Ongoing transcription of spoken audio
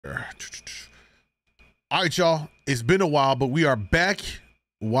All right, y'all. It's been a while, but we are back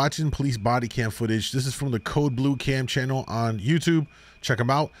watching police body cam footage. This is from the Code Blue Cam channel on YouTube. Check them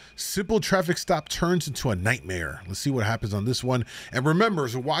out. Simple traffic stop turns into a nightmare. Let's see what happens on this one. And remember,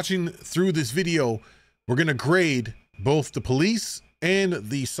 as we're watching through this video, we're going to grade both the police and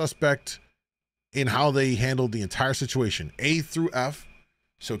the suspect in how they handled the entire situation, A through F.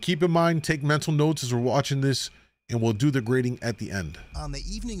 So keep in mind, take mental notes as we're watching this, and we'll do the grading at the end. On the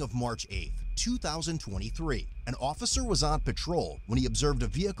evening of March 8th, 2023, an officer was on patrol when he observed a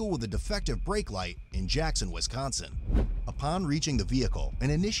vehicle with a defective brake light in Jackson, Wisconsin. Upon reaching the vehicle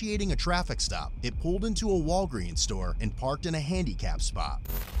and initiating a traffic stop, it pulled into a Walgreens store and parked in a handicap spot.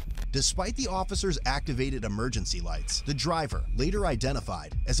 Despite the officer's activated emergency lights, the driver, later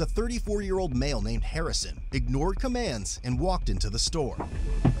identified as a 34-year-old male named Harrison, ignored commands and walked into the store.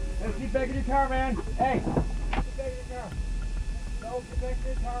 Hey, get back in your car, man. Hey, get back in your car. No, get back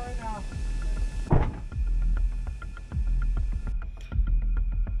in your car right now.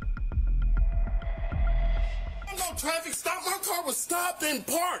 No traffic stop. My car was stopped and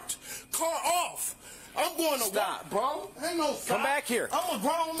parked. Car off. I'm going to stop, bro. Ain't no stop. Come back here. I'm a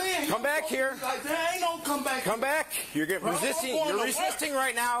grown man. Come back here. Like that. Ain't no come back. Come back. You're getting resisting. You're resisting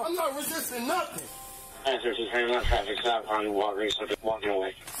right now. I'm not resisting nothing. There's just hanging on traffic stop on Walgreens, so just walking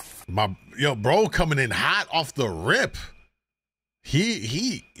away. Yo, bro, coming in hot off the rip.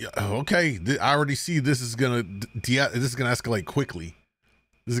 Okay. I already see this is gonna escalate quickly.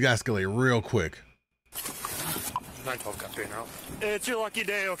 This is gonna escalate real quick. 912 got there now. It's your lucky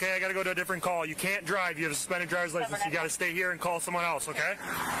day, okay? I gotta go to a different call. You can't drive. You have a suspended driver's license. You gotta stay here and call someone else, okay?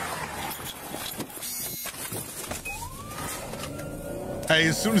 Hey,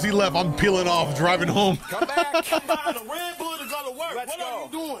 as soon as he left, I'm peeling off, driving home. Come back. Come by the Red Bull to go to work. Let's what go. are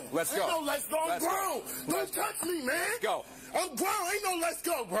you doing? Let's Ain't go. No let's go. I'm Let's grown. go. Don't touch me, man. Let's go. I'm grown. Ain't no let's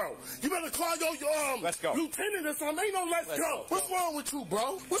go, bro. You better call your Let's go. lieutenant or something. Ain't no let's go. What's wrong with you,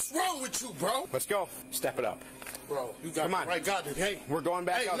 bro? What's wrong with you, bro? Let's go. Step it up. Bro, you got Come on. right. Got it. Hey, we're going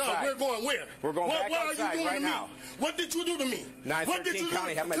back outside. No, we're going where? We're going back what outside are you doing right to me? now. What did you do to me? 913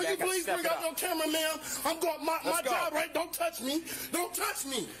 County, have my Could back you up. please Step bring it up up. your camera, ma'am? I'm going. My Let's go. job, right? Don't touch me. Don't touch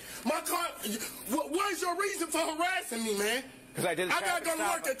me. My car. What is your reason for harassing me, man? Because I did a I gotta traffic go to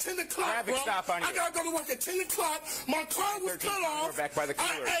stop. work at 10 o'clock, Traffic bro. stop on you. I gotta go to work at 10 o'clock. My car was 13, cut off. we're back by the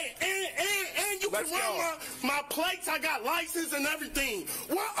cooler. And you Let's can run my plates. I got license and everything.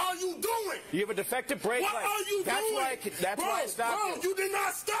 What are you doing? You have a defective brake light. What are you doing? That's why I stopped you. You did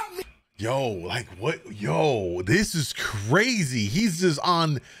not stop me. Yo, like what? Yo, this is crazy. He's just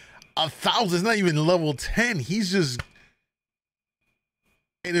on 1,000. It's not even level 10. He's just.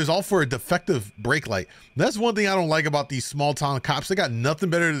 And it's all for a defective brake light. That's one thing I don't like about these small town cops. They got nothing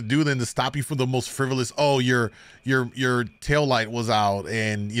better to do than to stop you for the most frivolous. Oh, your tail light was out,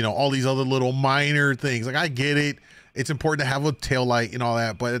 and you know all these other little minor things. Like I get it. It's important to have a tail light and all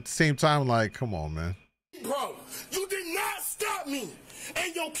that, but at the same time, like, come on, man. Bro, you did not stop me,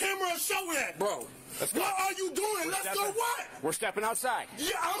 and your camera show that, bro. Let's go. What are you doing? Let's go what? We're stepping outside. Yeah,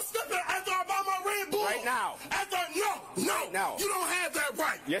 I'm stepping after I buy my Red Bull. Right now. No. You don't have that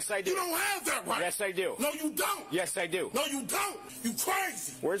right. Yes, I do. You don't have that right. Yes, I do. No, you don't. Yes, I do. No, you don't. You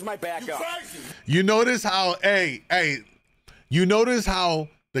crazy. Where's my backup? You crazy. You notice how, you notice how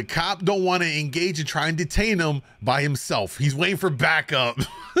the cop don't want to engage and try and detain him by himself. He's waiting for backup.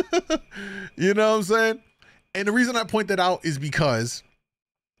 You know what I'm saying? And the reason I point that out is because,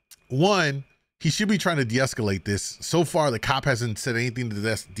 one, he should be trying to de-escalate this. So far, the cop hasn't said anything to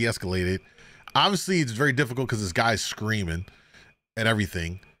de-escalate it. Obviously, it's very difficult because this guy's screaming at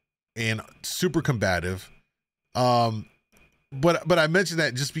everything and super combative. But I mentioned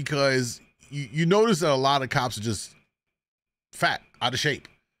that just because you notice that a lot of cops are just fat, out of shape,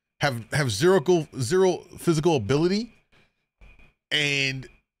 have zero physical ability, and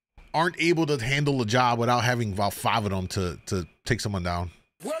aren't able to handle a job without having about 5 of them to take someone down.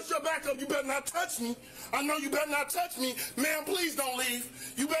 Where's your backup? You better not touch me. I know you better not touch me. Ma'am, please don't leave.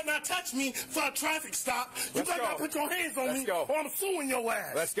 You better not touch me for a traffic stop. You better not put your hands on me or I'm suing your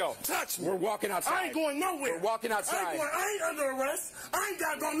ass. Let's go. Touch me. We're walking outside. I ain't going nowhere. We're walking outside. I ain't under arrest. I ain't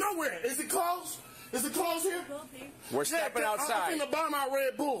got to go nowhere. Is it closed? Is it closed here? We're stepping outside. I'm finna buy my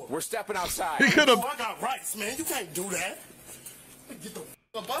Red Bull. We're stepping outside. He could have. I got rights, man. You can't do that. Get the f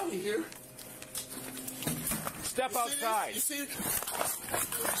up out of here. Step outside. You see?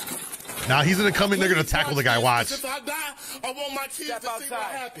 Now he's gonna come in. They're gonna tackle the guy. Watch. If I die, I want my kids Step to see what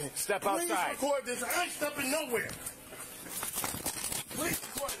outside. happened. Step Please outside. record this. I ain't stepping nowhere. Please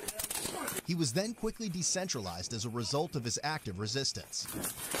record it. He was then quickly decentralized as a result of his active resistance.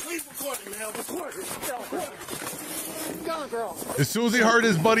 Please record it, man. Record it. Record it. gun, girl. As soon as he heard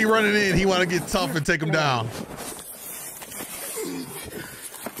his buddy running in, he wanted to get tough and take him down. You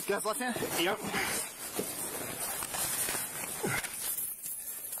guys left hand? Yep.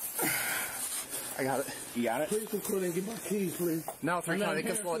 I got it. You got it? Please record and get my keys, please. No, it's right. They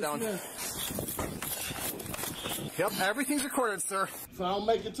can slow it down. Yep, everything's recorded, sir. So I'll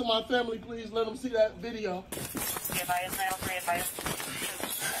make it to my family, please. Let them see that video.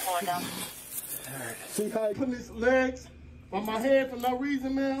 See how he putting his legs on my head for no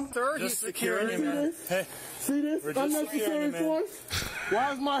reason, man? Sir, he's securing See him, man. this? Hey, See this? We're just Unnecessary securing him, force?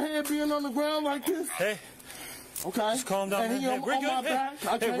 Why is my head being on the ground like this? hey, Okay. just calm down, And man. he Hey, on we're my good. back.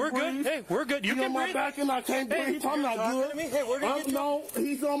 I Hey, can't we're breathe. good. Hey, we're good. You He can on my breathe. back and I can't Hey, breathe. I'm not talking good. to me? Hey, we're gonna get you. No,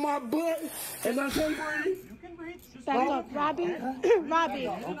 he's on my butt and I can't breathe. Back up, Robbie.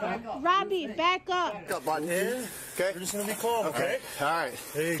 Robbie, back up. Up, button. Okay. We're just gonna be calm, okay? All right.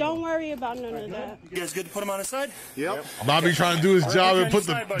 Don't worry about none of that. You guys good to put him on his side? Yep. Bobby trying to do his job and put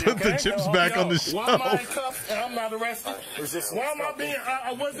the Side, buddy, put the okay? chips I'll back help on the you Why am I in shelf. cuffs and I'm not arrested? Why am I being,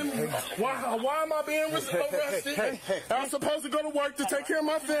 I wasn't, why am I being arrested? I was supposed to go to work to take care of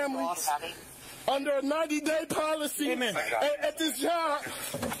my family under a 90-day policy at this job.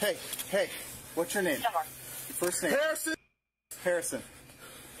 Hey, what's your name? First name? Harrison. Harrison.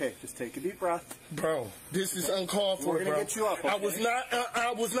 Okay, just take a deep breath. Bro, this is uncalled for, We're gonna bro. get you up, okay? I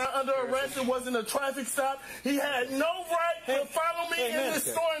was not under arrest. It wasn't a traffic stop. He had no right to follow me in man. this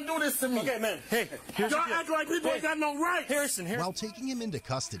store and do this to me. Okay, man. Hey, here's Y'all your act like people ain't got no right. Harrison, here. While taking him into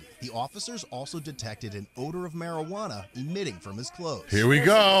custody, the officers also detected an odor of marijuana emitting from his clothes. Here we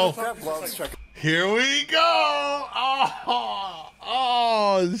go. Gloves, check. Here we go.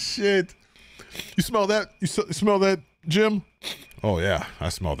 Oh shit. You smell that? You smell that, Jim? Oh yeah, I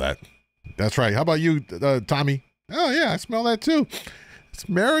smell that. That's right. How about you, Tommy? Oh yeah, I smell that too. It's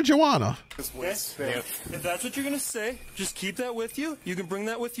marijuana. If that's what you're going to say, just keep that with you. You can bring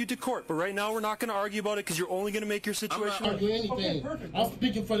that with you to court. But right now, we're not going to argue about it because you're only going to make your I'm not situation arguing anything. Okay, perfect. I'm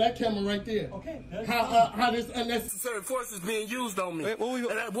speaking for that camera right there. Okay. How this unnecessary force is being used on me. Wait, and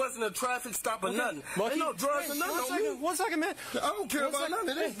that wasn't a traffic stop or nothing. Lucky, Ain't no drugs or nothing on me. One second, man. I don't care about none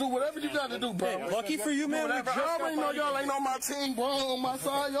of this. Do whatever you got to do, bro. Hey, lucky for you, man. Whatever. I already know y'all ain't on my team, bro. On my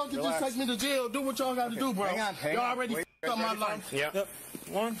side, y'all can just take me to jail. Do what y'all got to do, bro. Hang on. Y'all already f***ed up my life. Yep.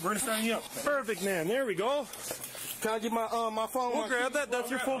 One, we're going to sign you up. Perfect, man. There we go. Can I get my phone? We'll grab that. That's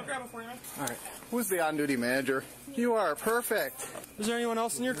your phone. All right. Who's the on-duty manager? You are perfect. Is there anyone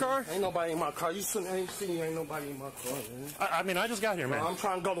else in your car? Ain't nobody in my car. You ain't seen ain't nobody in my car, man. I mean, I just got here, man. I'm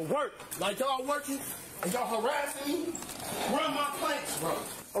trying to go to work. Like y'all working and y'all harassing me. Run my planks, bro.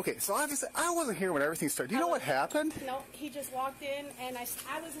 Okay, so obviously I wasn't here when everything started. Do you know what happened? No, he just walked in, and I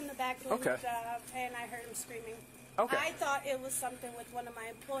was in the back room Okay. and I heard him screaming. Okay. I thought it was something with one of my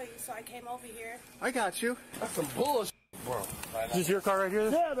employees, so I came over here. I got you. That's some bullshit, bro. Is this your car right here?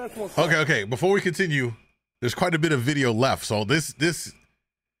 Yeah, that's what's Okay. Before we continue, there's quite a bit of video left. So this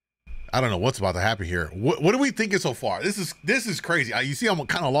I don't know what's about to happen here. What are we thinking so far? This is crazy. You see, I'm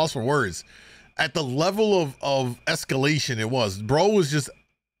kind of lost for words. At the level of escalation it was, bro was just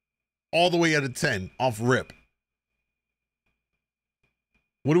all the way at a 10 off rip.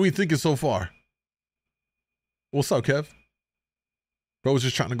 What are we thinking so far? What's up, Kev? Bro was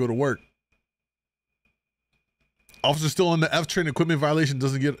just trying to go to work. Officer still on the F train. Equipment violation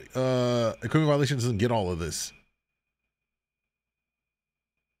doesn't get all of this.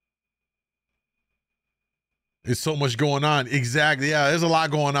 It's so much going on. Exactly. Yeah, there's a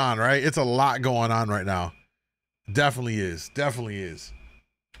lot going on, right? It's a lot going on right now. Definitely is.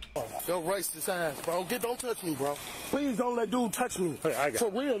 Yo, race this ass, bro. Don't touch me, bro. Please don't let dude touch me. Hey, I got For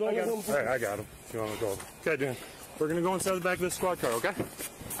real, don't let him All right, I got him. If you want to go. Okay, Dan. We're going to go inside the back of this squad car, okay?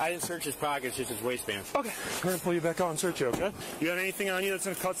 I didn't search his pockets, just his waistband. Okay. We're going to pull you back out and search you, okay? You got anything on you that's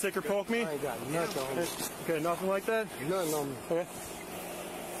going to cut, stick, or poke me? I ain't got nothing on me. Okay, nothing like that? Nothing on me. Okay.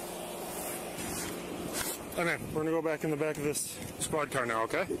 Okay, we're going to go back in the back of this squad car now,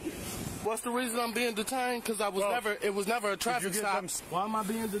 okay? What's the reason I'm being detained? Because it was never a traffic stop. Why am I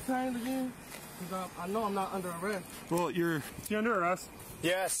being detained again? Because I know I'm not under arrest. Well, you're under arrest.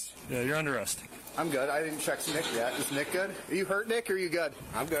 Yes. Yeah, you're under arrest. I'm good. I didn't check Nick yet. Is Nick good? Are you hurt, Nick, or are you good?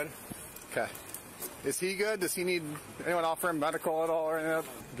 I'm good. Okay. Is he good? Does he need anyone offer him medical at all or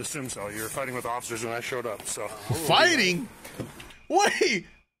anything? I'd assume so. You were fighting with officers when I showed up, so. Fighting? Wait,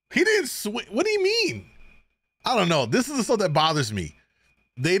 he didn't swing. What do you mean? I don't know. This is the stuff that bothers me.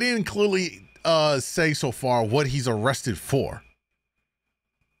 They didn't clearly say so far what he's arrested for.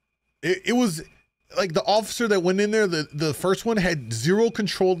 It was like the officer that went in there, the first one had zero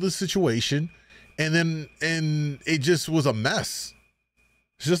control of the situation, and it just was a mess.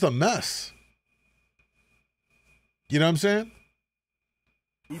 It's just a mess. You know what I'm saying?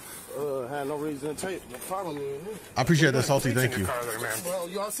 Had no reason to follow me. I appreciate that, Salty. Thank you. Well,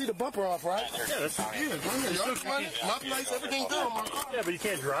 y'all see the bumper off, right? Yeah, that's my place, everything good on my car. Yeah, but you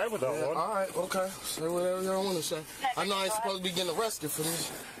can't drive without one. All right, okay. Say whatever y'all want to say. I know I ain't supposed to be getting arrested for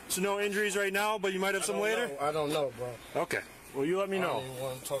this. So no injuries right now, but you might have some later? I don't know, bro. Okay. Well, you let me know.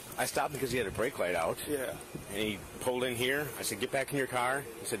 I stopped because he had a brake light out. Yeah. And he pulled in here. I said, get back in your car.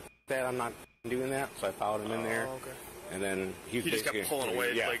 He said, Dad, I'm not doing that. So I followed him in there. Okay. And then he just kept pulling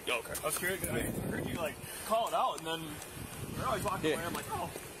away. Yeah. Like, okay. I was curious. I heard you like call it out, and then you're always walking away. I'm like, oh.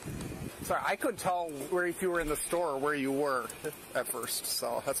 Sorry, I couldn't tell where if you were in the store or where you were at first,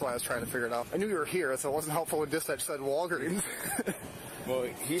 so that's why I was trying to figure it out. I knew you were here, so it wasn't helpful when dispatch said Walgreens. Well,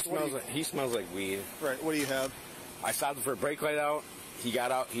 he smells like weed. Right. What do you have? I stopped him for a brake light out. He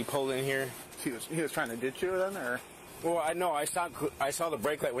got out. He pulled in here. He was trying to ditch you then, or? Well, I know. I saw the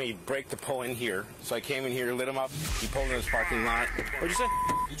brake light when he braked to pull in here. So I came in here, lit him up. He pulled in his parking lot. What'd you say?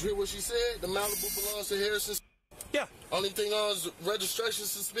 You hear what she said? The Malibu belongs to Harrison. Yeah. Only thing on is registration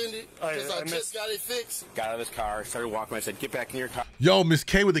suspended because I just got it fixed. Got out of his car, started walking. I said, get back in your car. Yo, Miss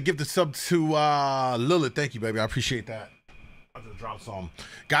K with a gifted sub to Lilith. Thank you, baby. I appreciate that. I'll just drop some.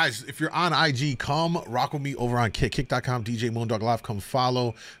 Guys, if you're on IG, come rock with me over on kick.com, djmoondawglive. Come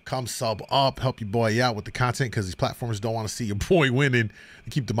follow, come sub up, help your boy out with the content because these platforms don't want to see your boy winning.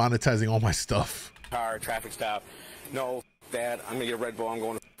 They keep demonetizing all my stuff. Car, traffic stop. No, Dad, I'm going to get a Red Bull. I'm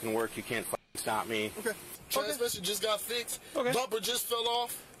going to work. You can't stop me. Okay. Transmission just got fixed. Okay. Bumper just fell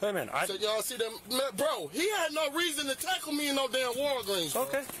off. Hey, man. So y'all see them? Bro, he had no reason to tackle me in no damn Walgreens.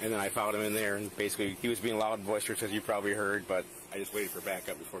 Okay. And then I followed him in there, and basically he was being loud and boisterous, as you probably heard, but I just waited for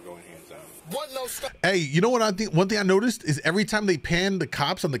backup before going hands out. What no stop? Hey, you know what I think? One thing I noticed is every time they pan the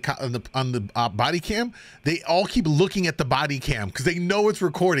cops on the body cam, they all keep looking at the body cam because they know it's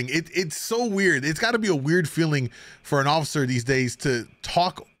recording. It's so weird. It's got to be a weird feeling for an officer these days to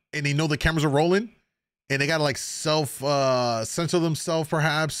talk and they know the cameras are rolling. And they got to like censor themselves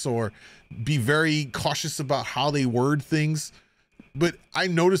perhaps, or be very cautious about how they word things. But I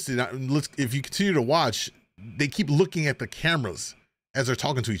noticed it. If you continue to watch, they keep looking at the cameras as they're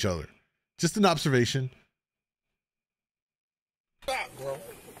talking to each other. Just an observation. Stop, bro.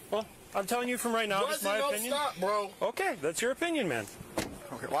 Well, I'm telling you from right now, that's my opinion. Stop, bro. Okay, that's your opinion, man.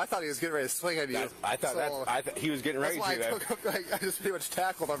 Okay, well, I thought he was getting ready to swing at you. I thought he was getting ready to do that. I just pretty much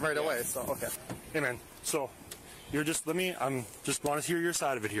tackled him right away, so, okay. Hey, man, so you're just, I'm just want to hear your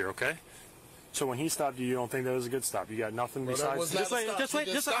side of it here, okay? So when he stopped you, you don't think that was a good stop? You got nothing besides... Just wait,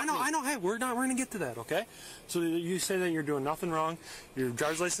 I know, hey, we're not going to get to that, okay? So you say that you're doing nothing wrong, your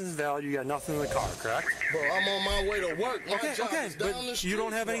driver's license is valid, you got nothing in the car, correct? Bro, I'm on my way to work. Okay, but you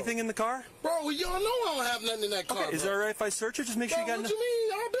don't have anything in the car? Bro, y'all know I don't have nothing in that car, is it all right if I search it? Just make sure you got nothing. What you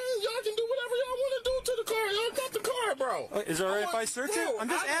mean? Y'all can do whatever y'all want to do to the car. Y'all got the car, bro. Is it all right if I search it? I'm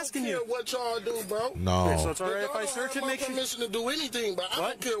just asking you. I don't care what y'all do, bro. No. Okay, so it's all right if I search it? Make sure. Permission to do anything, but I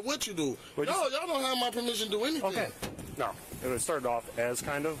don't care what you do. Y'all don't have my permission to do anything. Okay. No. It started off as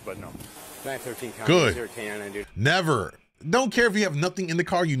kind of, but no. 913 Good. Never. Don't care if you have nothing in the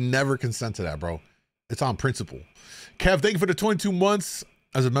car. You never consent to that, bro. It's on principle. Kev, thank you for the 22 months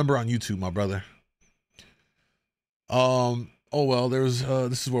as a member on YouTube, my brother. Oh well, there's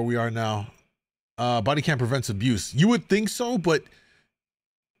this is where we are now. Body cam prevents abuse. You would think so, but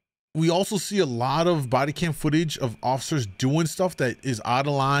we also see a lot of body cam footage of officers doing stuff that is out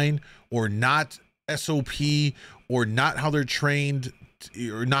of line or not SOP or not how they're trained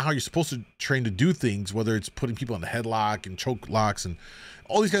or not how you're supposed to train to do things, whether it's putting people in the headlock and choke locks and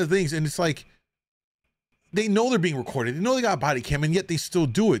all these kinds of things. And it's like, they know they're being recorded. They know they got a body cam and yet they still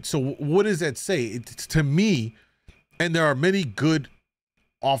do it. So what does that say? It's to me, and there are many good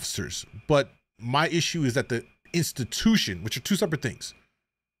officers, but my issue is that the institution, which are two separate things,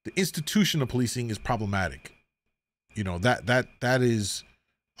 the institution of policing is problematic. You know, that is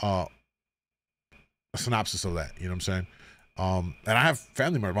a synopsis of that. You know what I'm saying? And I have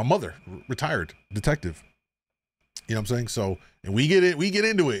family members. My mother, retired detective. You know what I'm saying? So, and we get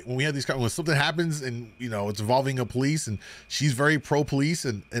into it when we have these, when something happens and, you know, it's involving a police and she's very pro police.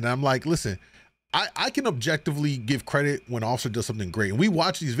 And I'm like, listen, I can objectively give credit when an officer does something great. And we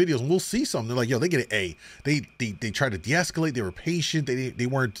watch these videos and we'll see something. They're like, yo, they get an A. They try to de-escalate. They were patient. They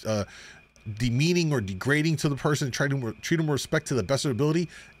weren't demeaning or degrading to the person. Try to treat them with respect to the best of their ability.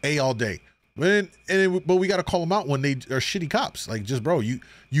 A all day. But we got to call them out when they are shitty cops. Like, just, bro, you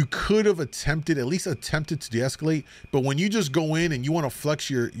could have at least attempted to de-escalate. But when you just go in and you want to flex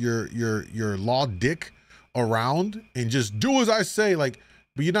your law dick around and just do as I say, like,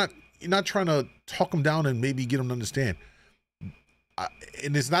 but you're not trying to talk them down and maybe get them to understand.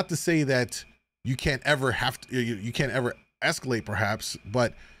 And it's not to say that you can't ever have to, you can't ever escalate perhaps,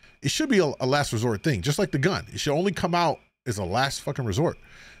 but it should be a last resort thing, just like the gun. It should only come out as a last fucking resort.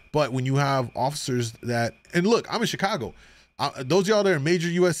 But when you have officers that, and look, I'm in Chicago. Those of y'all that are in major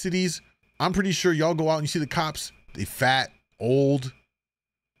U.S. cities, I'm pretty sure y'all go out and you see the cops, they fat, old.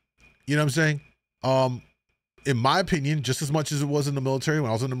 You know what I'm saying? In my opinion, just as much as it was in the military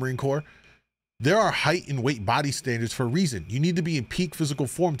when I was in the Marine Corps, there are height and weight body standards for a reason. You need to be in peak physical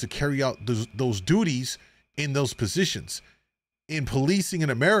form to carry out those duties in those positions. In policing in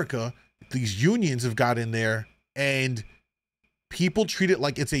America, these unions have got in there and people treat it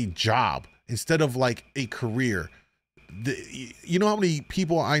like it's a job instead of like a career. You know how many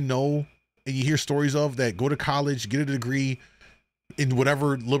people I know and you hear stories of that go to college, get a degree in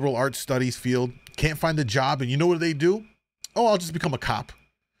whatever liberal arts studies field, can't find a job, and you know what they do? Oh, I'll just become a cop.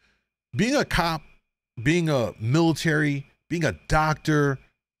 Being a cop, being a military, being a doctor,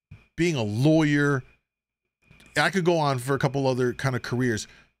 being a lawyer, I could go on for a couple other kind of careers.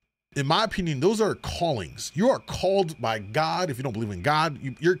 In my opinion, those are callings. You are called by God. If you don't believe in God,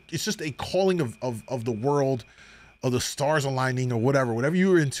 it's just a calling of the world, of the stars aligning or whatever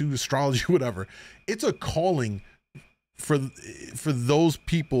you're into, astrology, whatever. It's a calling for those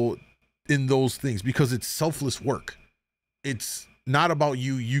people in those things because it's selfless work. It's not about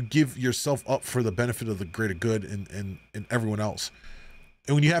you. You give yourself up for the benefit of the greater good and everyone else.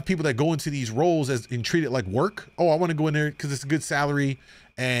 And when you have people that go into these roles and treat it like work, oh, I want to go in there because it's a good salary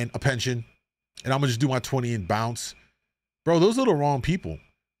and a pension, and I'm gonna just do my 20 and bounce. Bro, those are the wrong people.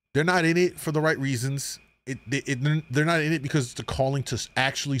 They're not in it for the right reasons. They're not in it because it's a calling to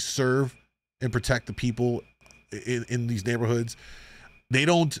actually serve and protect the people in these neighborhoods. They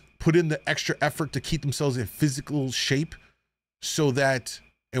don't put in the extra effort to keep themselves in physical shape so that,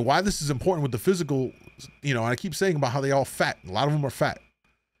 and why this is important with the physical, you know, I keep saying about how they all fat. A lot of them are fat.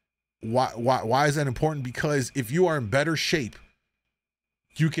 Why is that important? Because if you are in better shape,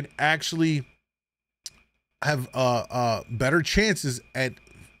 you can actually have better chances at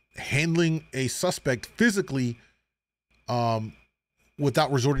handling a suspect physically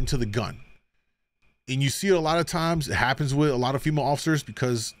without resorting to the gun. And you see it a lot of times. It happens with a lot of female officers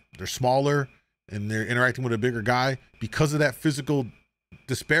because they're smaller and they're interacting with a bigger guy. Because of that physical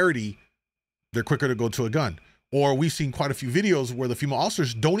disparity, they're quicker to go to a gun. Or we've seen quite a few videos where the female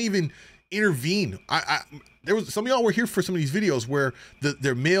officers don't even intervene. There was some of y'all were here for some of these videos where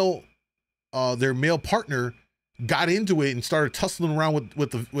their male partner got into it and started tussling around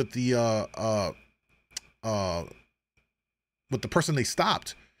with the person they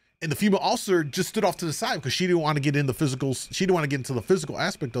stopped, and the female officer just stood off to the side because she didn't want to get in the physical. She didn't want to get into the physical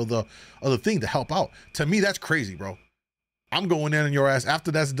aspect of the thing to help out. To me, that's crazy, bro. I'm going in on your ass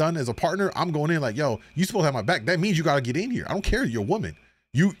after that's done as a partner. I'm going in like, yo, you supposed to have my back. That means you got to get in here. I don't care. You're a woman.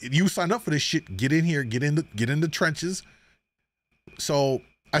 You signed up for this shit. Get in here. Get in the trenches. So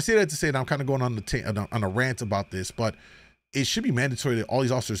I say that to say that I'm kind of going on a rant about this, but it should be mandatory that all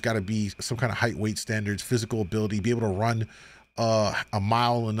these officers got to be some kind of height, weight standards, physical ability, be able to run a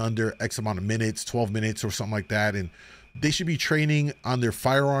mile in under X amount of minutes, 12 minutes or something like that. And they should be training on their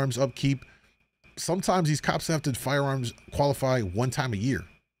firearms upkeep. Sometimes these cops have to firearms qualify one time a year.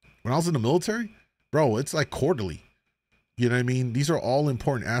 When I was in the military, bro, it's like quarterly. You know what I mean? These are all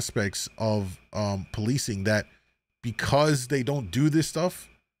important aspects of policing that because they don't do this stuff,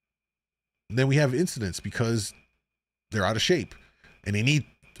 then we have incidents because they're out of shape and they need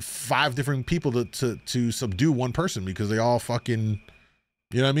 5 different people to subdue one person because they all fucking,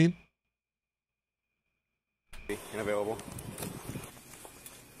 you know what I mean? Unavailable.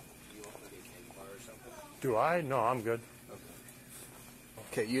 Do I? No, I'm good.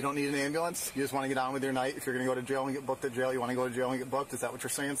 Okay, you don't need an ambulance? You just want to get on with your night? If you're going to go to jail and get booked at jail, you want to go to jail and get booked? Is that what you're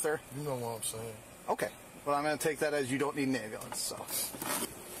saying, sir? You know what I'm saying. Okay. Well, I'm going to take that as you don't need an ambulance, so.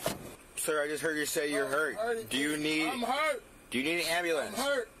 Sir, I just heard you say you're hurt. Do you need... I'm hurt. Do you need an ambulance? I'm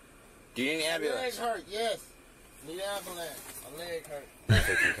hurt. Do you need an ambulance? My leg's hurt, yes. Need ambulance. My leg hurt.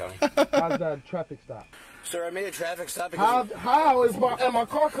 How's that traffic stop? Sir, I made a traffic stop because... How is my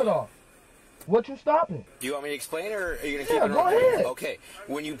car cut off? What you stopping? Do you want me to explain, or are you going to keep it go ahead. Okay.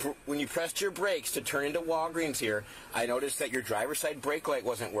 When you pressed your brakes to turn into Walgreens here, I noticed that your driver's side brake light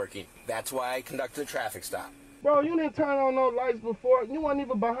wasn't working. That's why I conducted a traffic stop. Bro, you didn't turn on no lights before. You weren't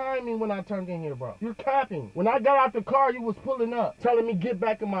even behind me when I turned in here, bro. You're capping. When I got out the car, you was pulling up, telling me get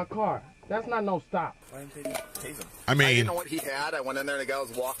back in my car. That's not no stop. I mean, I didn't know what he had. I went in there and the guy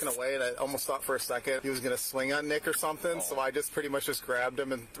was walking away, and I almost thought for a second he was going to swing on Nick or something. So I just pretty much just grabbed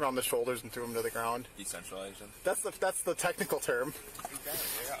him and around the shoulders and threw him to the ground. Decentralized him. That's the technical term.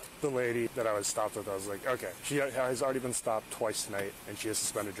 The lady that I was stopped with, I was like, okay, she has already been stopped twice tonight, and she has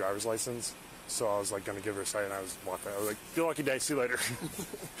suspended driver's license. So I was like going to give her a sight, and I was walking. I was like, "Good lucky day. See you later."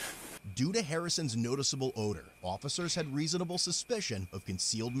 Due to Harrison's noticeable odor, officers had reasonable suspicion of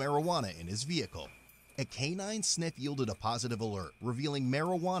concealed marijuana in his vehicle. A canine sniff yielded a positive alert, revealing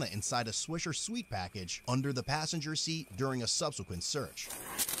marijuana inside a Swisher Sweet package under the passenger seat during a subsequent search.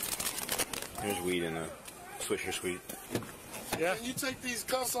 There's weed in a Swisher Sweet. Yeah. Can you take these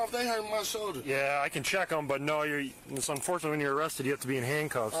cuffs off? They hurt my shoulder. Yeah, I can check them, but no, it's unfortunate when you're arrested, you have to be in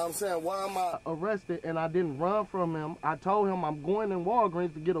handcuffs. I'm saying, why am I arrested and I didn't run from him? I told him I'm going in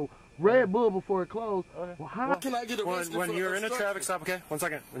Walgreens to get a Red Bull before it closed. Okay. Well, how can I get arrested when you're in a traffic stop? Okay, 1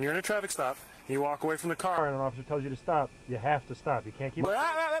 second. When you're in a traffic stop, and you walk away from the car, and an officer tells you to stop, you have to stop. You can't keep.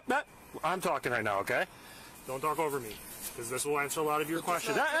 I'm talking right now, okay? Don't talk over me, because this will answer a lot of your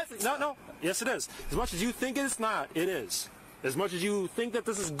questions. No. Yes, it is. As much as you think it's not, it is. As much as you think that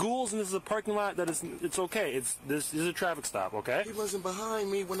this is ghouls and this is a parking lot, it's okay. This is a traffic stop, okay? He wasn't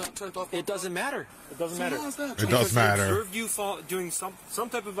behind me when I turned off. It doesn't matter. It doesn't matter. It does matter. I observed you doing some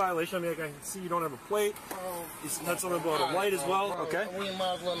type of violation. I mean, I can see you don't have a plate. You had something about a light as well, okay? We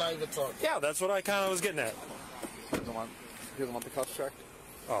might as well not even talk. Yeah, that's what I kind of was getting at. You don't want the cuffs checked?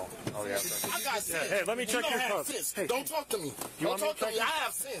 Oh yeah. I got sense. Hey, let me check your cuffs. Hey, don't talk to me. Don't talk to me. I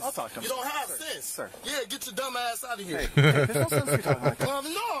have sense. I'll talk to him. You don't have sense. Sir. Yeah, get your dumb ass out of here. Hey, there's no sense you're talking like that.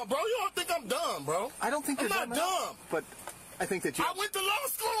 No, bro, you don't think I'm dumb, bro. I don't think you're I'm not dumb. But I think that you... I went to law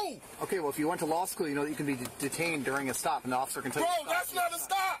school. Okay, well, if you went to law school, you know that you can be detained during a stop, and the officer can tell you to stop. Bro, that's not a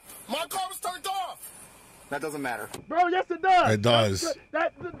stop. My car was turned off. That doesn't matter. Bro, yes it does. It does.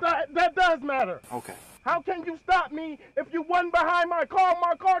 That does matter. Okay. How can you stop me if you wasn't behind my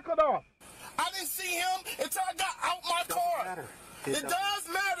car cut off? I didn't see him until I got out my car. Matter. It does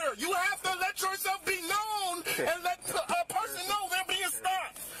matter. You have to let yourself be known and let a person know they're being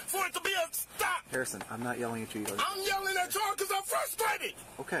stopped for it to be a stop. Harrison, I'm not yelling at you. I'm yelling at y'all because I'm frustrated.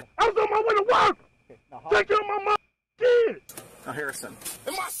 Okay. I was on my way to work. Take care of my mom kids. Now, Harrison.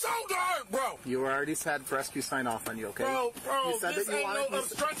 And my shoulder hurt, bro. You already had rescue sign off on you, okay? Bro, you said this that you ain't wanted no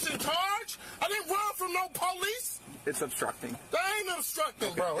obstruction charge. I didn't run from no police. It's obstructing. That ain't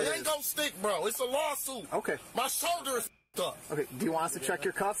obstructing, bro. It ain't gonna stick, bro. It's a lawsuit. Okay. My shoulder is up. Okay, do you want us to check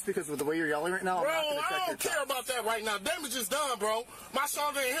your cuffs? Because with the way you're yelling right now, bro, I'm not gonna check I don't care about that right now. Damage is done, bro. My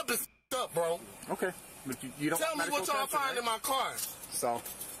shoulder and hip is up, bro. Okay. But you don't tell me what y'all find in my car. So.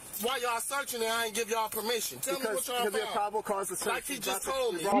 Why y'all searching and I ain't give y'all permission? Tell me what y'all found. Because we have probable cause to search. Like he just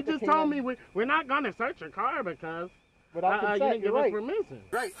told me. He just told me we're not gonna search your car because you didn't give us permission.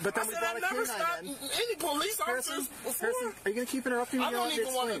 Right, but then we brought a never stopped any police officers before. Harrison, are you gonna keep interrupting me? I don't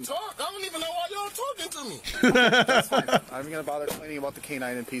even want to talk. I don't even know why y'all talking to me. That's fine. I'm gonna bother explaining about the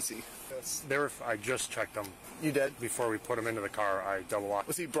K9 and PC. I just checked them. You did? Before we put him into the car, I double locked.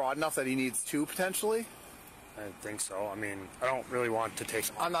 Was he broad enough that he needs two potentially? I think so. I mean, I don't really want to take...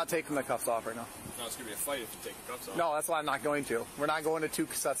 I'm not taking the cuffs off right now. No, it's going to be a fight if you take the cuffs off. No, that's why I'm not going to. We're not going to two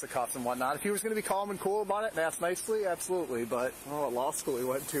sets of cuffs and whatnot. If he was going to be calm and cool about it and ask nicely, absolutely. But, what law school he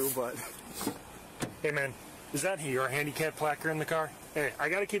went to, but... Hey, man, is that your handicap placard in the car? Hey, I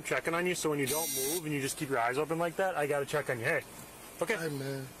got to keep checking on you, so when you don't move and you just keep your eyes open like that, I got to check on you. Hey. Okay. Hey,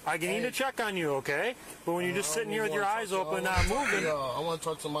 man. I need to check on you, okay? But when you're just sitting here with your eyes open, not moving... I want to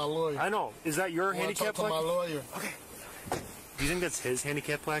talk to my lawyer. I know. Is that your handicap placard? I want to talk to my lawyer. Okay. Do you think that's his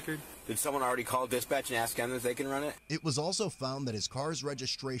handicap placard? Did someone already call dispatch and ask them if they can run it? It was also found that his car's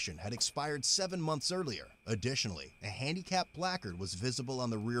registration had expired 7 months earlier. Additionally, a handicap placard was visible on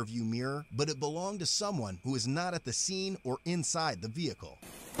the rearview mirror, but it belonged to someone who is not at the scene or inside the vehicle.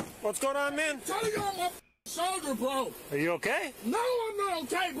 What's going on, man? Tell you on my shoulder, bro. Are you okay? No, I'm not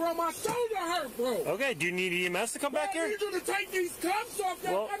okay, bro. My shoulder hurt, bro. Okay, do you need EMS to come back here? I need you to take these cuffs off.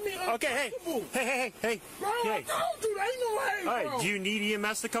 Well, okay, hey. Bro, I told you, there ain't no way, bro. All right, do you need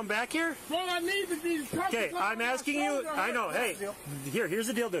EMS to come back here? Bro, I need these cuffs. Okay, I'm asking you. I know. Hey, here's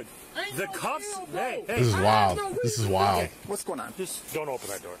the deal, dude. The cuffs. Hey. This is wild. This is wild. Okay, what's going on? Just don't open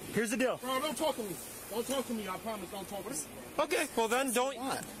that door. Here's the deal. Bro, don't talk to me. Don't talk to me. I promise. Don't talk to me. Okay, well then don't.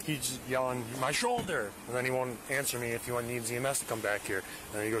 He's just yelling my shoulder, and then he won't answer me if he needs EMS to come back here.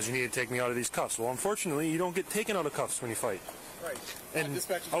 And then he goes, "You need to take me out of these cuffs." Well, unfortunately, you don't get taken out of cuffs when you fight. Right. And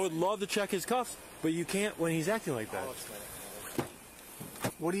I would love to check his cuffs, but you can't when he's acting like that.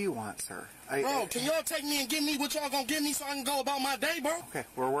 What do you want, sir? Bro, can y'all take me and give me what y'all gonna give me so I can go about my day, bro? Okay,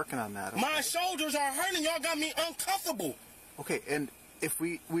 we're working on that. Okay? My shoulders are hurting. Y'all got me uncomfortable. Okay, and if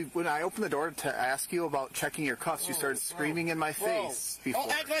when I opened the door to ask you about checking your cuffs, you started screaming in my face before.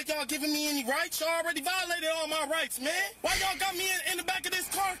 Don't act like y'all giving me any rights. Y'all already violated all my rights, man. Why y'all got me in the back of this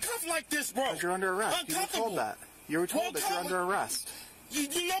car cuffed like this, bro? Because you're under arrest. You were told that. You were told that you're under arrest.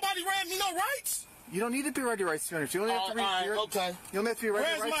 Nobody ran me no rights? You don't need to be ready rights to You only have to read. Okay. You only have to be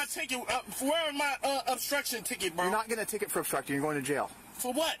ready Where's my ticket? Where's my obstruction ticket, bro? You're not getting a ticket for obstructing. You're going to jail.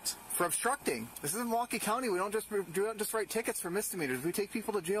 For what? For obstructing. This is in Milwaukee County. We don't just write tickets for misdemeanors. We take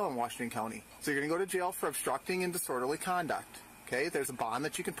people to jail in Washington County. So you're going to go to jail for obstructing and disorderly conduct. Okay, there's a bond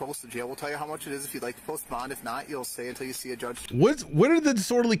that you can post. The jail will tell you how much it is if you'd like to post bond. If not, you'll stay until you see a judge. Where did the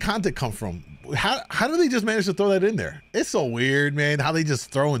disorderly conduct come from? How do they just manage to throw that in there? It's so weird, man, how they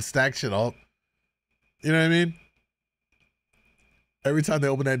just throw and stack shit up. You know what I mean? Every time they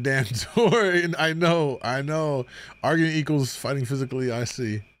open that damn door, and I know. Arguing equals fighting physically, I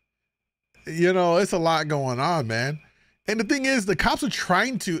see. You know, it's a lot going on, man. And the thing is, the cops are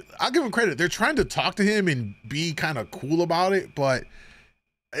trying to, I'll give them credit, they're trying to talk to him and be kind of cool about it, but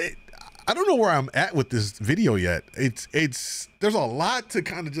I don't know where I'm at with this video yet. There's a lot to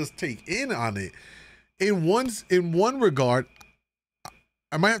kind of just take in on it. In one regard,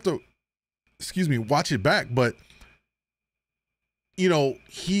 I might have to, watch it back, but you know,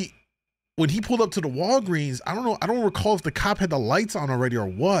 when he pulled up to the Walgreens, I don't recall if the cop had the lights on already or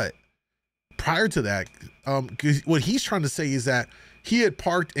what. Prior to that, because what he's trying to say is that he had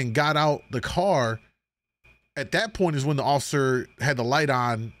parked and got out the car. At that point is when the officer had the light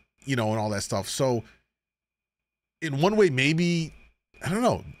on, you know, and all that stuff. So in one way, maybe, I don't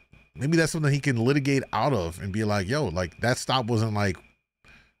know, maybe that's something he can litigate out of and be like, yo, like that stop wasn't like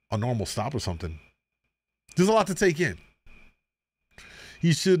a normal stop or something. There's a lot to take in.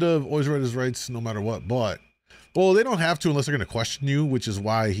 He should have always read his rights no matter what, but well, they don't have to unless they're going to question you, which is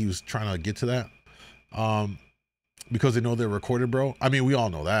why he was trying to get to that. Because they know they're recorded, bro. I mean, we all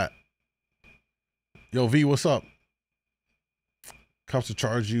know that. Yo, V, what's up? Cops will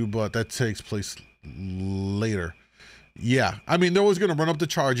charge you, but that takes place later. Yeah, I mean, they're always going to run up the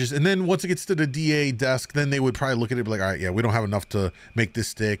charges. And then once it gets to the DA desk, then they would probably look at it and be like, all right, yeah, we don't have enough to make this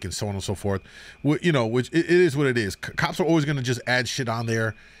stick and so on and so forth. You know, which it is what it is. Cops are always going to just add shit on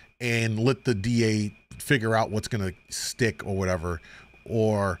there and let the DA figure out what's going to stick or whatever.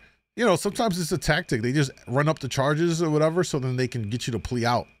 Or, you know, sometimes it's a tactic. They just run up the charges or whatever so then they can get you to plea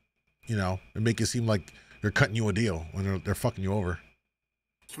out, you know, and make it seem like they're cutting you a deal when they're fucking you over.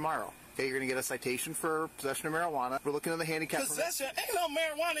 Tomorrow. Okay, you're going to get a citation for possession of marijuana. We're looking at the handicap. Possession? Ain't no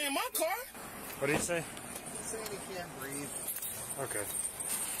marijuana in my car. What did he say? He's saying he can't breathe. Okay.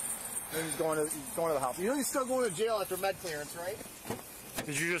 And he's going to the house. You know he's still going to jail after med clearance, right?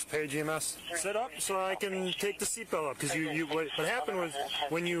 Did you just pay GMS? Sit up so I can take the seatbelt up. Because what happened was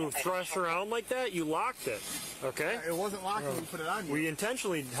when you thrust around like that, you locked it. Okay? It wasn't locked when we put it on you. We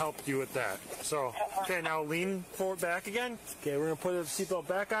intentionally helped you with that. So, okay, now lean forward back again. Okay, we're going to put the seatbelt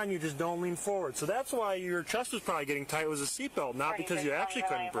back on. You just don't lean forward. So that's why your chest was probably getting tight. It was a seatbelt, not because you actually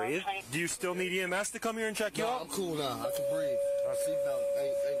couldn't breathe. Do you still need EMS to come here and check you out? I'm cool now. I can breathe. My seatbelt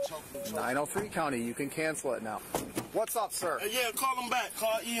ain't choking. 903 County, you can cancel it now. What's up, sir? Yeah, call them back.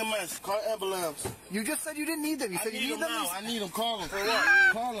 Call EMS. Call ambulance. You just said you didn't need them. You said you need them now. I need them. Call them. For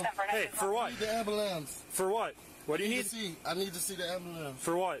what? Call them. Hey, for what? I need the ambulance. For what? What do you need? I need to see the ambulance.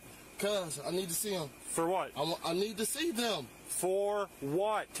 For what? Cuz, I need to see them. For what? I need to see them. For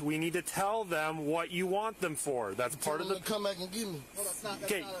what? We need to tell them what you want them for. That's part of the... come back and get me.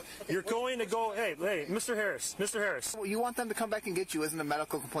 Okay, you're going to go... Hey, Mr. Harris. What you want them to come back and get you isn't a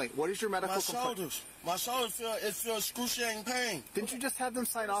medical complaint. What is your medical complaint? My shoulders feel excruciating pain. Didn't you just have them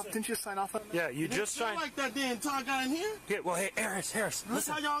sign off? Didn't you sign off on it? Yeah, you just signed... like that the entire guy in here? Yeah, well, hey, Harris, listen. Look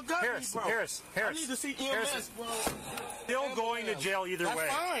how y'all got me, bro. Harris. I need to see EMS, bro. Still going to jail either way.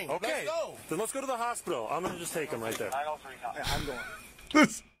 That's fine. Okay. Let's go. Then let's go to the hospital. I'm going to just take him right there. I'm going.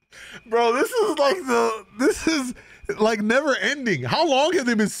 Bro, this is like never ending. How long have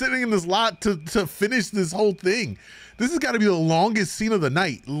they been sitting in this lot to finish this whole thing? This has got to be the longest scene of the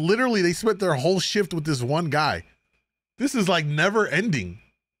night. Literally, they spent their whole shift with this one guy. This is like never ending.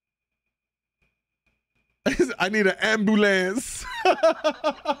 I need an ambulance.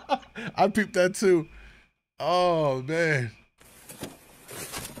 I peeped that too. Oh, man.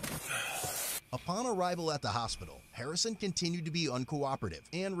 Upon arrival at the hospital, Harrison continued to be uncooperative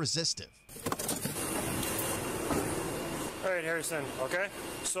and resistive. All right, Harrison, okay?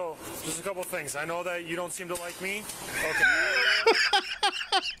 So, just a couple things. I know that you don't seem to like me. Okay.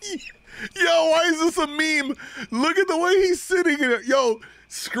 Yo, why is this a meme? Look at the way he's sitting here. Yo,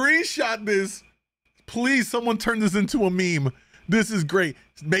 screenshot this. Please, someone turn this into a meme. This is great.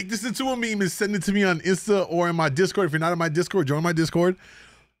 Make this into a meme and send it to me on Insta or in my Discord. If you're not in my Discord, join my Discord.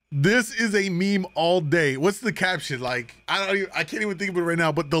 This is a meme all day. What's the caption? Like, I can't even think of it right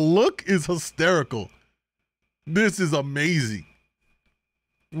now, but the look is hysterical. This is amazing.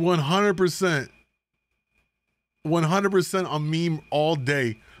 100%. 100% a meme all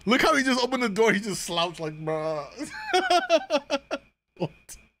day. Look how he just opened the door. He just slouched like, bro.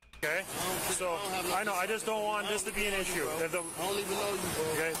 Okay, so I know I just don't want this to be an issue. I don't even know you, bro.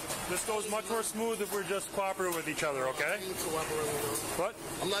 Okay, this goes much more smooth if we're just cooperating with each other. Okay. What?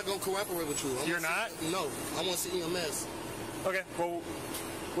 I'm not gonna cooperate with you. You're not? No, I want to see EMS. Okay. Well,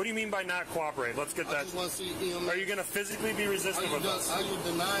 what do you mean by not cooperate? Let's get that. I just want to see EMS. Are you gonna physically be resistant with us? Are you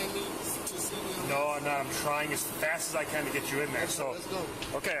denying me to see EMS? No, I'm not. I'm trying as fast as I can to get you in there. So. Let's go.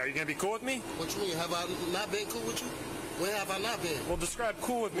 Okay. Are you gonna be cool with me? What you mean? Have I not been cool with you? When have I not been? Well, describe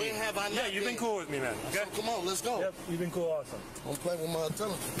cool with me. When have I not Yeah, you've been cool with me, man. Okay. So come on, let's go. Yep, you've been cool, awesome. I'm playing with my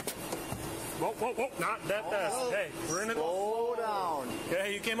intelligence. Whoa, whoa, whoa, not that fast. Hey, we're in it. Slow down.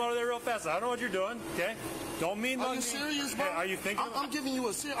 Okay, you came out of there real fast. I don't know what you're doing. Okay, don't mean nothing. Are you serious, bro? Okay, are you thinking? I'm giving you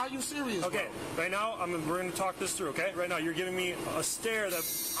a are you serious? Okay, bro? right now we're going to talk this through. Okay, right now you're giving me a stare that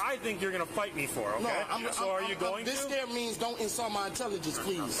I think you're going to fight me for. Okay, no, are you going this to? stare means don't insult my intelligence,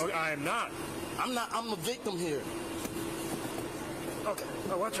 please. Okay, I am not. I'm not. I'm a victim here. Okay,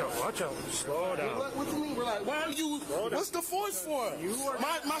 oh, watch out, watch out. Slow down. What do you mean? We're like, why are you? What's the force for?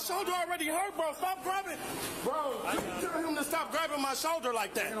 My shoulder already hurt, bro. Stop grabbing, bro. Tell him to stop grabbing my shoulder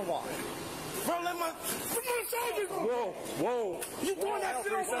like that. Bro, let my shoulder go. Whoa, whoa. You doing that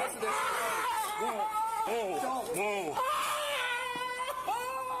shit on my? Whoa, whoa.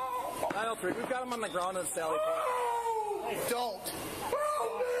 903, we've got him on the ground in Sally Point. Don't.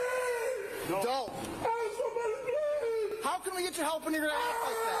 Don't. How can we get you help when you're gonna act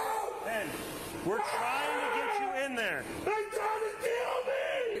like that? Ben, we're trying to get you in there. They're trying to kill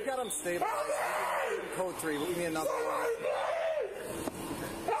me. We've got him stabilized. Code 3. We need another one.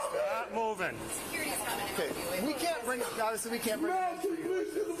 Stop moving. Okay. We can't bring it. Obviously, we can't bring Man, it. can you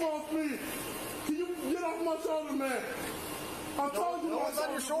please get off me? Can you get off my shoulder, man? I told you. No one's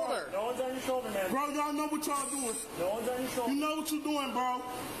on your shoulder. No one's on your shoulder, man. Bro, y'all know what y'all doing. No one's on your shoulder. You know what you're doing, bro.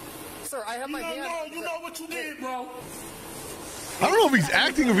 Sir, I have my hand. You know what you did, bro. I don't know if he's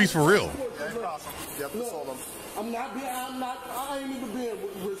acting or if he's for real. Look, I ain't even being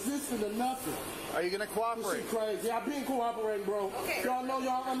resistant or nothing. Are you going to cooperate? This shit crazy. I've been cooperating, bro. Okay. Y'all know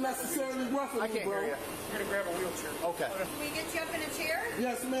y'all unnecessarily roughing I me, can't bro. hear you. You're going to grab a wheelchair. Okay. Can we get you up in a chair?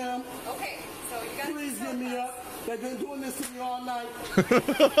 Yes, ma'am. Okay, so you got to Please get me up. They've been doing this to me all night.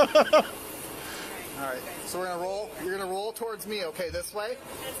 All right. So we're going to roll. You're going to roll towards me, okay, this way?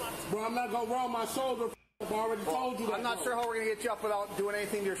 Bro, I'm not going to roll my shoulder. I already told you that. I'm not sure how we're going to get you up without doing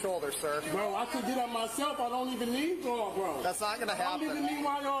anything to your shoulder, sir. Bro, I can get up myself. I don't even need y'all, bro. That's not going to happen. I don't even need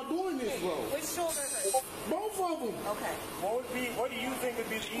why y'all doing this, bro. Which shoulder hurts? Both of them. Okay. What do you think would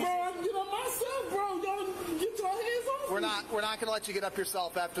be the easiest? Bro, I can get up myself, bro. Y'all get your hands off me. We're not going to let you get up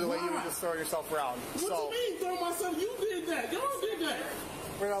yourself after the way you were just throwing yourself around. What you mean, throw myself? You did that. Y'all did that.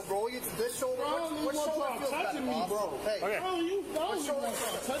 We're going to roll you to this shoulder. Which shoulder feels touching better, me, bro. Hey. Okay. Bro, you don't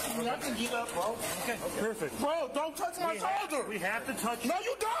touching me. I can get up, bro. Okay, perfect. Bro, don't touch my shoulder. We have to touch. No,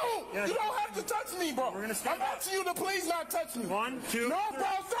 you don't. Yeah, you don't have to touch me, bro. We're gonna stop. I'm asking you to please not touch me. 1, 2. No, bro,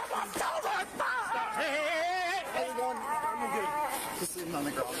 stop my shoulder. Stop. Hey. How you going? I'm good. Just leave him on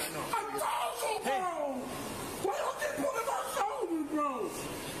the ground. I told you, bro. Why don't you pulling my shoulder, bro?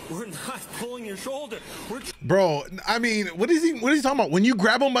 We're not pulling your shoulder. Bro, I mean, what is he talking about? When you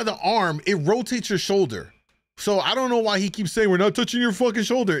grab him by the arm, it rotates your shoulder. So I don't know why he keeps saying we're not touching your fucking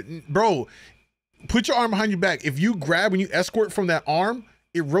shoulder. Bro, put your arm behind your back. If you grab and you escort from that arm,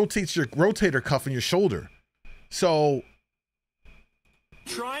 it rotates your rotator cuff in your shoulder. So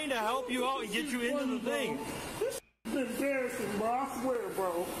trying to help you out and get you into the thing. This is embarrassing, bro. I swear,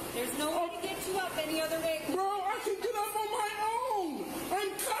 bro. There's no way to get you up any other way. Bro, I can get up on my own. I'm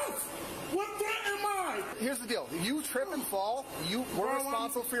cuffed. What threat am I? Here's the deal. If you trip and fall, we're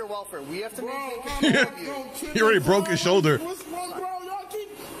responsible for your welfare. We have to maintain Bro, control of you. he already broke his shoulder. What's wrong, bro? Y'all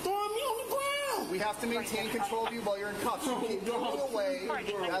keep throwing me on the ground. We have to maintain control of you while you're in cuffs. You keep pulling away.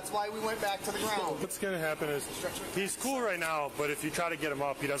 That's why we went back to the ground. What's going to happen is he's cool right now, but if you try to get him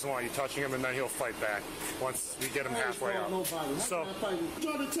up, he doesn't want you touching him, and then he'll fight back once we get him halfway up. So, all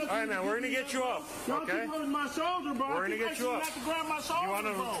right, man, we're going to get you up, okay? My shoulder, bro. We're going to get you up. You want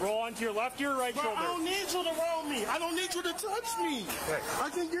to roll onto your left or your right shoulder? I don't need you to roll me. I don't need you to touch me. Okay. I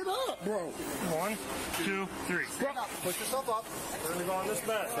can get up, bro. 1, 2, 3. Push yourself up. We're going to go on this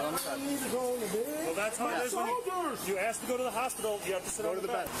bed. I need to go on the bed. Well, that's how it is. When you ask to go to the hospital, you have to sit on the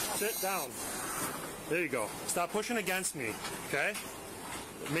bed. Sit down. There you go. Stop pushing against me, okay?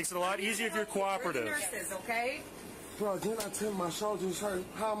 It makes it a lot easier if you're cooperative. Nurses, okay? Bro, didn't I tell my shoulders hurt?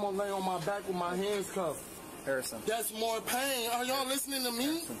 How I'm going to lay on my back with my hands cuffed? Harrison. That's more pain. Are y'all listening to me?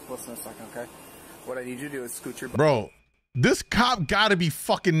 Harrison, listen a second, okay? What I need you to do is scoot your... Bro, this cop gotta be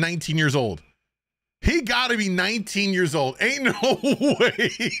fucking 19 years old. He gotta be 19 years old. Ain't no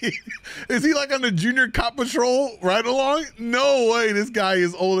way. Is he like on the junior cop patrol right along? No way. This guy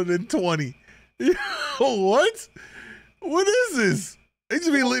is older than 20. What? What is this? They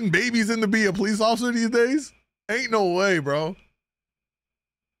just be letting babies in to be a police officer these days? Ain't no way, bro.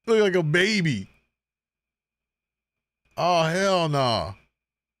 Look like a baby. Oh, hell no.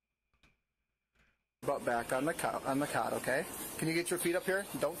 Butt back on the cot, okay? Can you get your feet up here?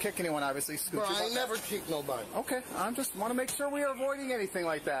 Don't kick anyone, obviously. Bro, I ain't never kicked nobody. Okay, I just want to make sure we are avoiding anything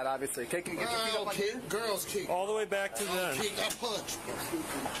like that, obviously. Okay, can you get your feet up on here? Girls kick. All the way back to the end. Kick, I punch.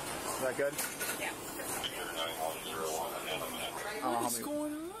 Is that good? Yeah. What's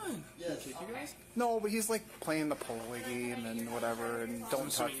going on? Yeah, you guys? No, but he's like playing the polo game and whatever, and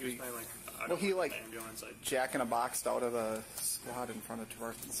don't touch me. Well, he like jacking a box out of the squad in front of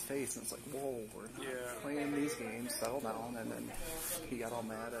Dwarfen's face, and it's like, whoa, we're not playing these games, settle down, and then he got all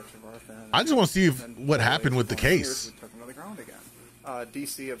mad at Dwarfen. I just want to see what happened with the case. We took him to the ground again.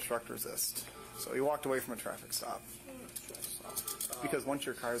 DC obstruct resist. So he walked away from a traffic stop. Because once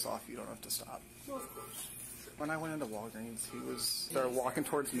your car's off, you don't have to stop. When I went into Walgreens, he started walking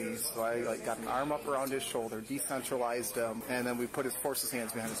towards me, so I like got an arm up around his shoulder, decentralized him, and then we forced his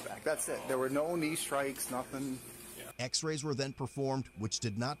hands behind his back. That's it. There were no knee strikes, nothing. X-rays were then performed, which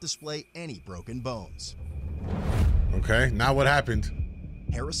did not display any broken bones. Okay, now what happened?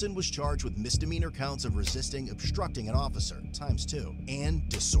 Harrison was charged with misdemeanor counts of resisting obstructing an officer, ×2, and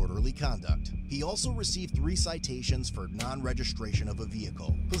disorderly conduct. He also received 3 citations for non-registration of a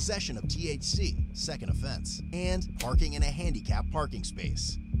vehicle, possession of THC, second offense, and parking in a handicapped parking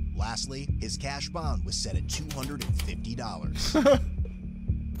space. Lastly, his cash bond was set at $250.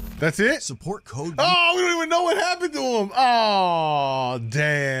 That's it? Support code. Oh, we don't even know what happened to him. Oh,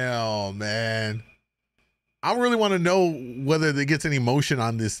 damn, man. I really want to know whether there gets any motion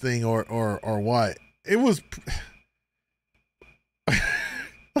on this thing or what. It was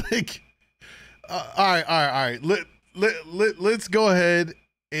like, all right. Let's go ahead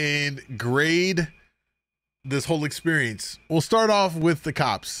and grade this whole experience. We'll start off with the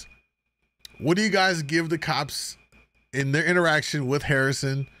cops. What do you guys give the cops in their interaction with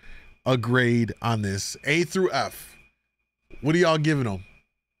Harrison a grade on this? A through F. What are y'all giving them?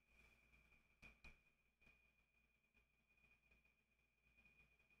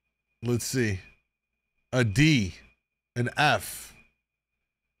 Let's see. A D, an F.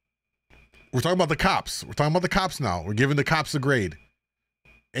 We're talking about the cops. We're talking about the cops now. We're giving the cops a grade.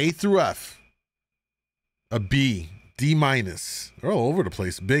 A through F. A B, D minus. They're all over the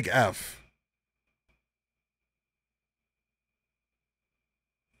place. Big F.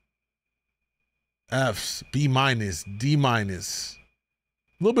 F's, B minus, D minus.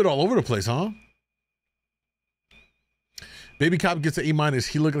 A little bit all over the place, huh? Baby cop gets an A minus.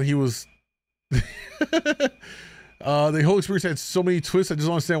 He looked like he was. The whole experience had so many twists. I just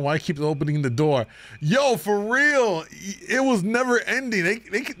don't understand why I keep opening the door. Yo, for real, it was never ending.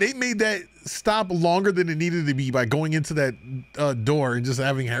 They made that stop longer than it needed to be by going into that door and just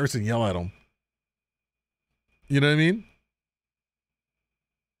having Harrison yell at him. You know what I mean?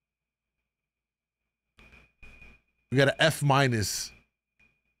 We got an F minus.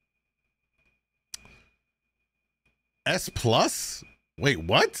 S plus? Wait,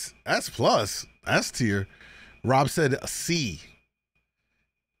 what? S plus? S tier. Rob said C.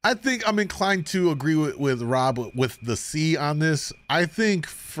 I think I'm inclined to agree with Rob with the C on this. I think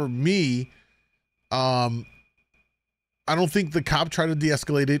for me, I don't think the cop tried to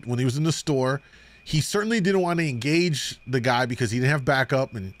de-escalate it when he was in the store. He certainly didn't want to engage the guy because he didn't have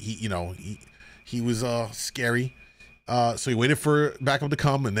backup, and he was scary. So he waited for backup to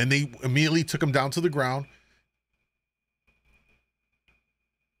come, and then they immediately took him down to the ground.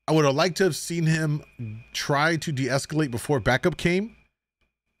 I would have liked to have seen him try to de-escalate before backup came.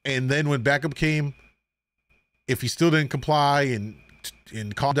 And then when backup came, if he still didn't comply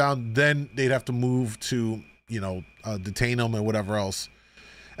and calm down, then they'd have to move to, detain him and whatever else.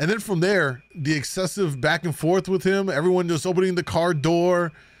 And then from there, the excessive back and forth with him, everyone just opening the car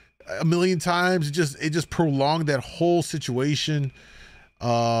door a million times, it just prolonged that whole situation.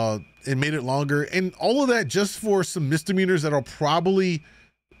 It made it longer. And all of that just for some misdemeanors that are probably,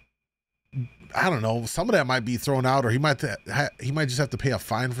 I don't know, some of that might be thrown out, or he might just have to pay a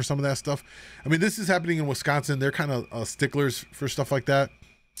fine for some of that stuff. I mean, this is happening in Wisconsin. They're kind of sticklers for stuff like that.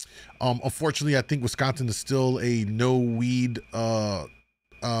 Unfortunately, I think Wisconsin is still a no weed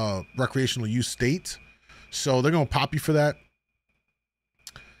recreational use state, so they're gonna pop you for that.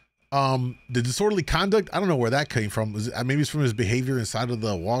 The disorderly conduct, I don't know where that came from. Maybe it's from his behavior inside of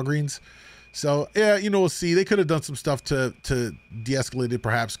the Walgreens. So yeah, we'll see. They could have done some stuff to de-escalate it,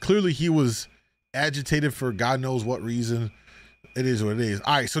 perhaps. Clearly, he was agitated for God knows what reason. It is what it is.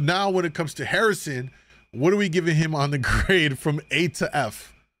 All right, so now when it comes to Harrison, what are we giving him on the grade from A to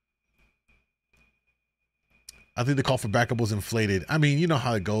F? I think the call for backup was inflated. I mean, you know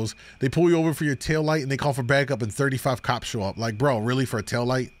how it goes. They pull you over for your tail light and they call for backup and 35 cops show up. Like, bro, really, for a tail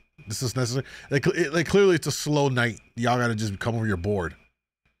light? This is necessary? Like clearly it's a slow night. Y'all got to just come over your board.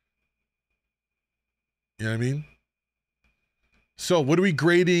 You know what I mean? So what are we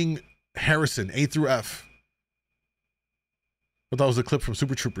grading Harrison? A through F. But that was a clip from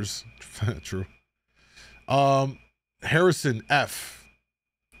Super Troopers. True. Harrison, F.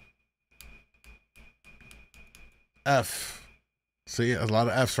 F. See, a lot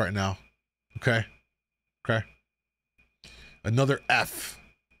of F's right now. Okay. Okay. Another F.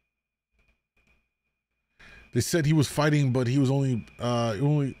 They said he was fighting, but he was only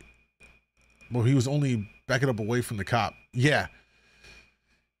backing up away from the cop. Yeah.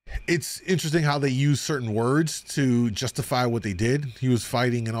 It's interesting how they use certain words to justify what they did. He was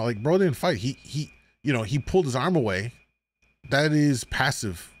fighting and all. Like, bro didn't fight. He pulled his arm away. That is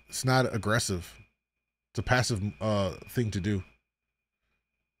passive. It's not aggressive. It's a passive thing to do.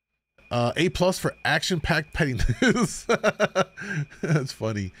 A+ for action-packed pettiness. That's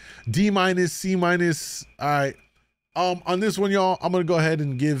funny. D-, C-. All right. On this one, y'all, I'm gonna go ahead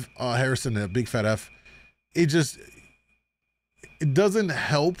and give Harrison a big fat F. It doesn't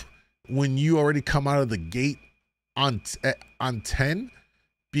help when you already come out of the gate on 10,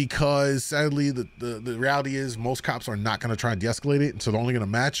 because sadly the reality is most cops are not gonna try and de-escalate it, so they're only gonna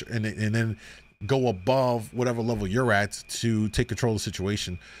match and then go above whatever level you're at to take control of the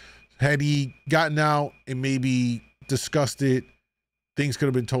situation. Had he gotten out and maybe discussed it, things could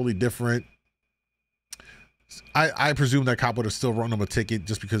have been totally different. I presume that cop would have still run him a ticket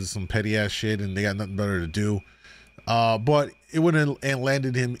just because of some petty ass shit and they got nothing better to do. But it would have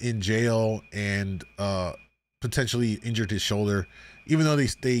landed him in jail and potentially injured his shoulder. Even though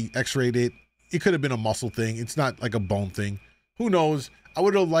they x-rayed it, it could have been a muscle thing. It's not like a bone thing. Who knows? I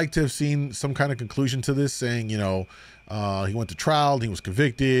would have liked to have seen some kind of conclusion to this, saying, you know, he went to trial, he was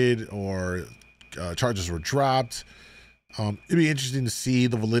convicted, or charges were dropped. It'd be interesting to see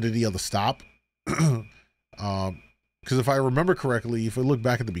the validity of the stop. Because if I remember correctly, if I look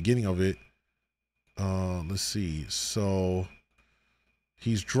back at the beginning of it, let's see. So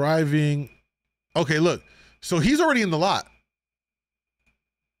he's driving. Okay, look. So he's already in the lot.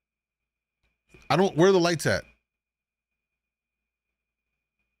 Where are the lights at?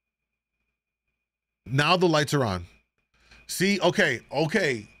 Now the lights are on. See, okay.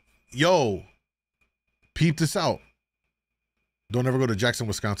 Yo, peep this out. Don't ever go to Jackson,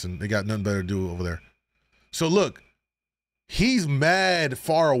 Wisconsin. They got nothing better to do over there. So look, he's mad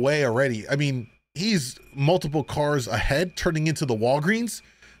far away already. I mean, he's multiple cars ahead, turning into the Walgreens.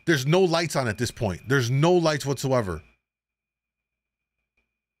 There's no lights on at this point. There's no lights whatsoever.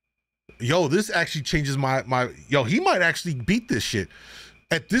 Yo, this actually changes yo, he might actually beat this shit.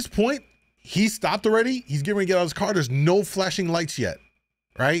 At this point, he stopped already. He's getting ready to get out of his car. There's no flashing lights yet,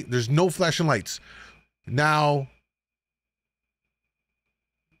 right? There's no flashing lights. Now,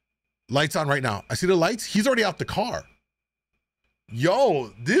 lights on right now. I see the lights. He's already out the car.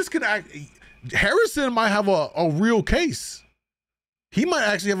 Yo, this could Harrison might have a real case. He might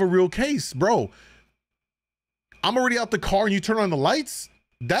actually have a real case, bro. I'm already out the car and you turn on the lights.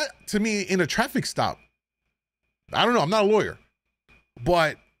 That, to me, in a traffic stop, I don't know. I'm not a lawyer,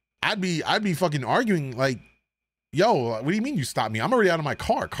 but I'd be fucking arguing like, yo, what do you mean you stopped me? I'm already out of my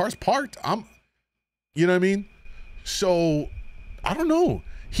car. Car's parked. You know what I mean? So I don't know.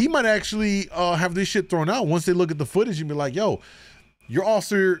 He might actually have this shit thrown out once they look at the footage and be like, yo, your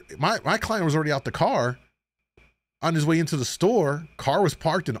officer, my client was already out the car on his way into the store. Car was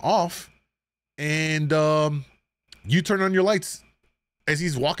parked and off. And you turn on your lights as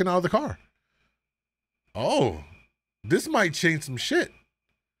he's walking out of the car. Oh, this might change some shit.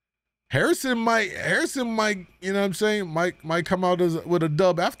 Harrison might, you know what I'm saying, might come out with a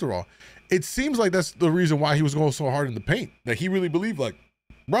dub after all. It seems like that's the reason why he was going so hard in the paint. That he really believed, like,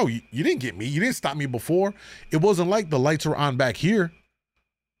 bro, you didn't get me. You didn't stop me before. It wasn't like the lights were on back here.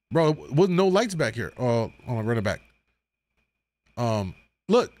 Bro, it wasn't no lights back here. Oh, run it back.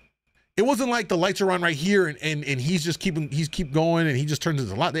 Look, it wasn't like the lights are on right here and he's just keep going and he just turns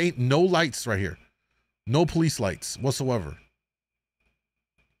into a lot. There ain't no lights right here. No police lights whatsoever.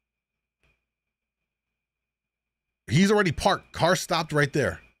 He's already parked. Car stopped right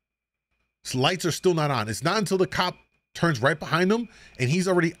there. His lights are still not on. It's not until the cop turns right behind him and he's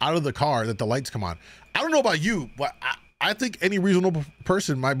already out of the car that the lights come on. I don't know about you, but I think any reasonable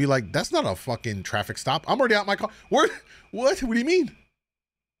person might be like, that's not a fucking traffic stop. I'm already out my car. What do you mean?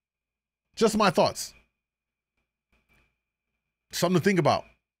 Just my thoughts. Something to think about.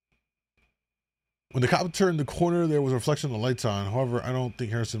 When the cop turned the corner, there was a reflection of the lights on. However, I don't think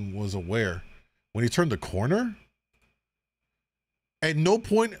Harrison was aware. When he turned the corner, at no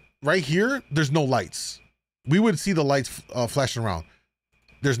point right here, there's no lights. We would see the lights flashing around.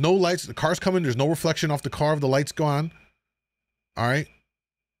 There's no lights. The car's coming. There's no reflection off the car of the lights gone. All right.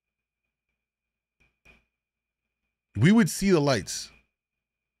 We would see the lights.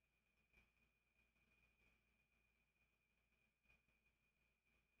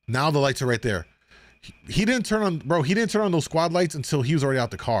 Now the lights are right there. He didn't turn on, bro. He didn't turn on those squad lights until he was already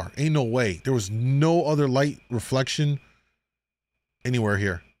out the car. Ain't no way. There was no other light reflection anywhere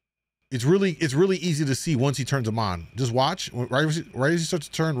here. It's really easy to see once he turns them on. Just watch. Right as he starts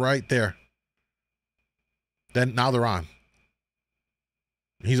to turn, right there. Then now they're on.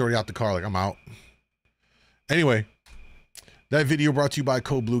 He's already out the car. Like, I'm out. Anyway, that video brought to you by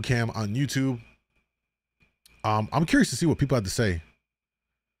Code Blue Cam on YouTube. I'm curious to see what people had to say.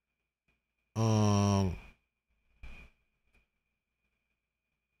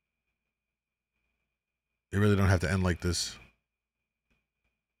 They really don't have to end like this.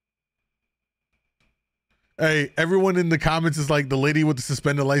 Hey, everyone in the comments is like, the lady with the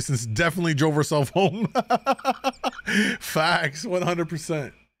suspended license definitely drove herself home. Facts,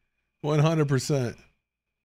 100%. 100%.